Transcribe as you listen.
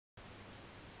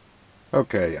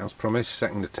Okay, as promised,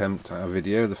 second attempt at a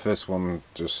video. The first one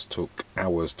just took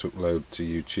hours to upload to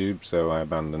YouTube, so I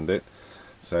abandoned it.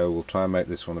 So we'll try and make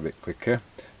this one a bit quicker.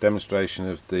 Demonstration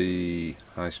of the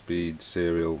high-speed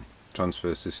serial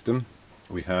transfer system.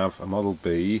 We have a Model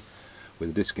B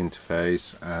with a disk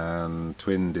interface and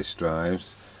twin disk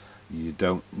drives. You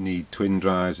don't need twin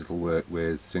drives, it'll work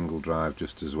with single drive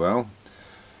just as well.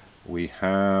 We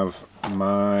have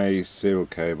my serial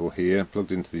cable here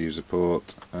plugged into the user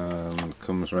port and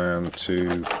comes round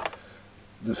to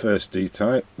the first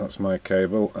D-type. That's my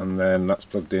cable, and then that's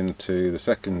plugged into the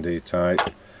second D-type,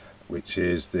 which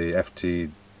is the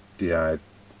FTDI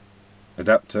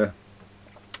adapter,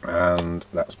 and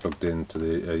that's plugged into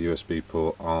the USB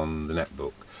port on the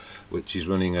netbook, which is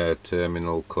running a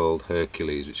terminal called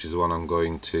Hercules, which is the one I'm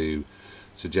going to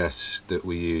suggest that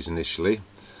we use initially.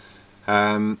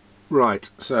 Right,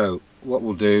 so what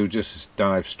we'll do, just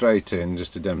dive straight in,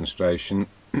 just a demonstration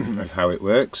of how it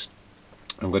works.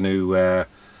 I'm going to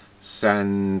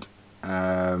send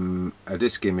a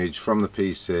disk image from the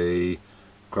PC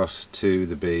across to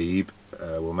the Beeb.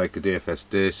 We'll make a DFS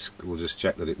disk, we'll just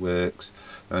check that it works.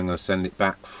 Then I'm going to send it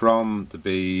back from the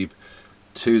Beeb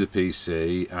to the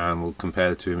PC, and we'll compare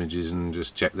the two images and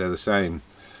just check they're the same.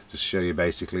 Just show you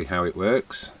basically how it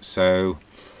works. So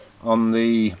on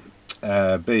the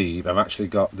Beeb, I've actually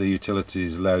got the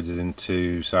utilities loaded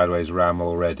into sideways RAM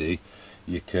already.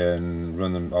 You can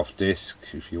run them off disk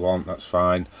if you want, that's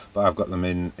fine, but I've got them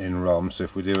in ROM. So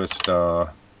if we do a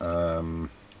star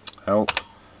help,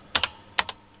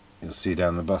 you'll see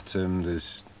down the bottom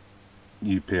there's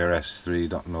UPRS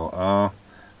 3.0R,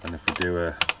 and if we do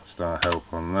a star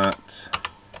help on that,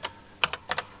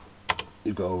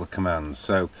 you've got all the commands.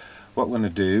 So what we're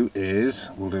going to do is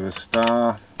we'll do a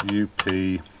star UP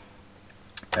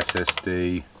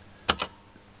SSD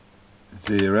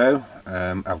 0.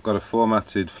 I've got a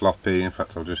formatted floppy. In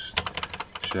fact, I'll just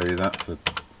show you that for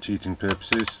cheating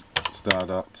purposes. Star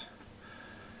dot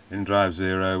in drive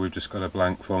 0, we've just got a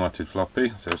blank formatted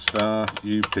floppy. So star UP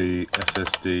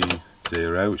SSD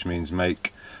 0, which means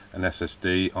make an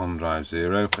SSD on drive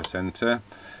 0. Press enter.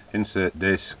 Insert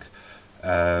disk.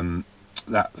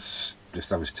 That's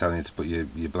just obviously telling you to put your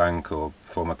blank or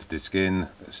formatted disk in,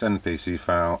 send PC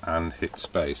file, and hit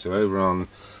space. So over on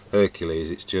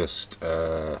Hercules, it's just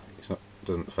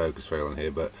doesn't focus very well on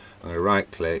here, but I'm going to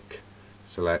right click,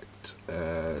 select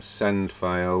send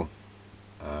file,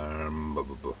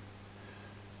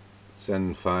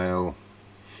 send file.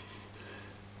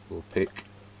 We'll pick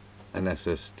an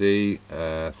SSD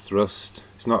thrust.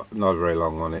 It's not a very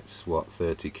long one. It's what,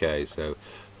 30k. So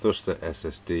thrust at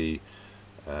SSD.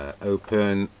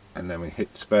 Open, and then we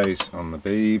hit space on the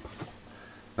Beeb.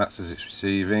 That's as it's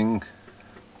receiving.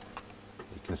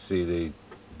 You can see the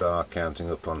bar counting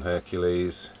up on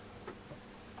Hercules.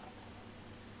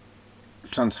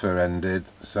 Transfer ended,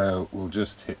 so we'll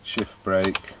just hit shift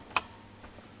break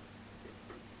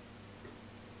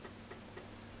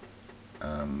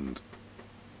and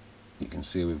you can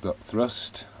see we've got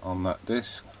thrust on that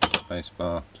disk. Space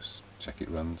bar, just check it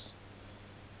runs.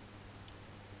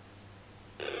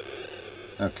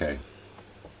 Okay,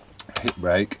 hit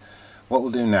break. What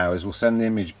we'll do now is we'll send the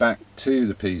image back to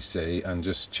the PC and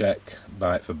just check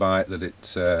byte for byte that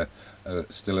it's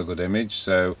still a good image.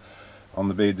 So on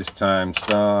the Beeb this time,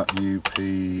 star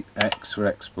UPX for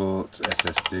export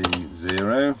SSD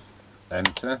 0,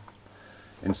 enter,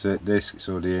 insert disk, it's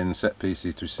already in, set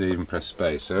PC to receive and press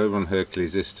space. So over on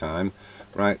Hercules this time,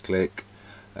 right click,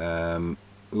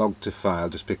 log to file,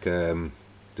 just pick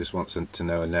just want to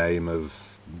know a name of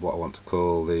what I want to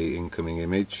call the incoming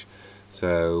image.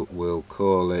 So we'll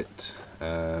call it,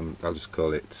 I'll just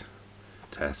call it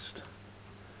test.ssd.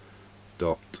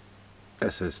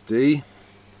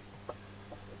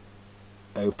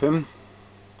 Open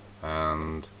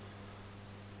and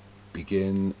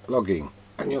begin logging,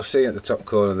 and you'll see at the top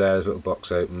corner there's a little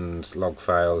box opened, log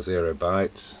file 0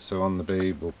 bytes. So on the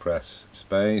Beeb we'll press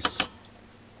space.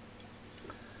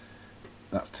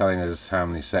 That's telling us how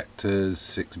many sectors,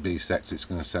 6B sector it's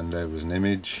going to send over as an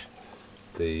image.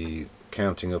 The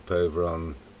counting up over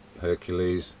on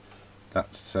Hercules,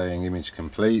 that's saying image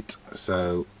complete.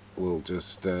 So we'll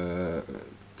just turn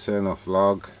off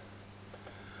log,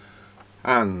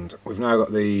 and we've now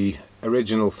got the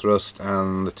original thrust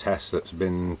and the test that's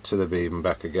been to the Beeb and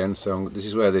back again. So this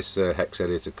is where this hex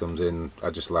editor comes in. I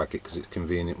just like it because it's a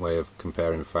convenient way of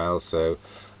comparing files. So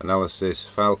analysis,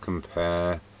 file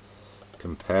compare,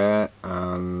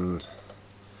 and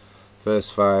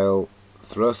first file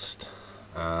thrust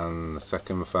and the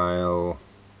second file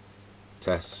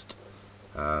test,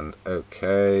 and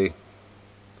OK,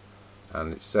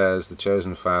 and it says the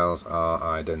chosen files are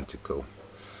identical.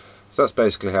 So that's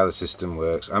basically how the system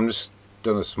works. I'm just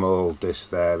done a small disk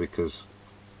there because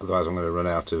otherwise I'm going to run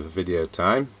out of video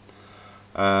time.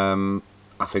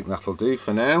 I think that'll do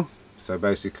for now. So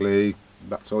basically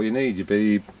that's all you need: your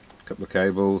Beeb, a couple of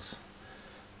cables,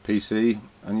 PC,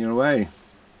 and you're away.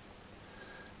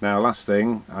 Now, last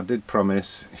thing, I did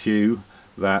promise Hugh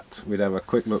that we'd have a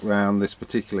quick look round this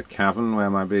particular cavern where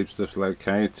my Beeb stuff's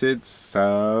located.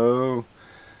 So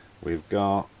we've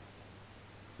got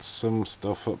some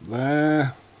stuff up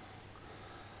there.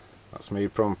 That's me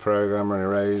from programmer and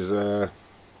eraser,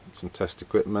 some test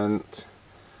equipment,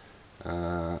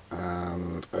 and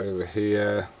over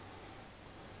here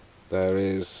there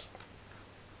is,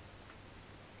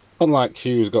 unlike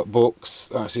Hugh's got books,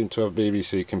 I seem to have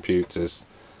BBC computers.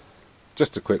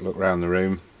 Just a quick look round the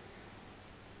room,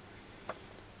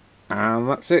 and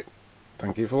that's it.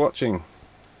 Thank you for watching.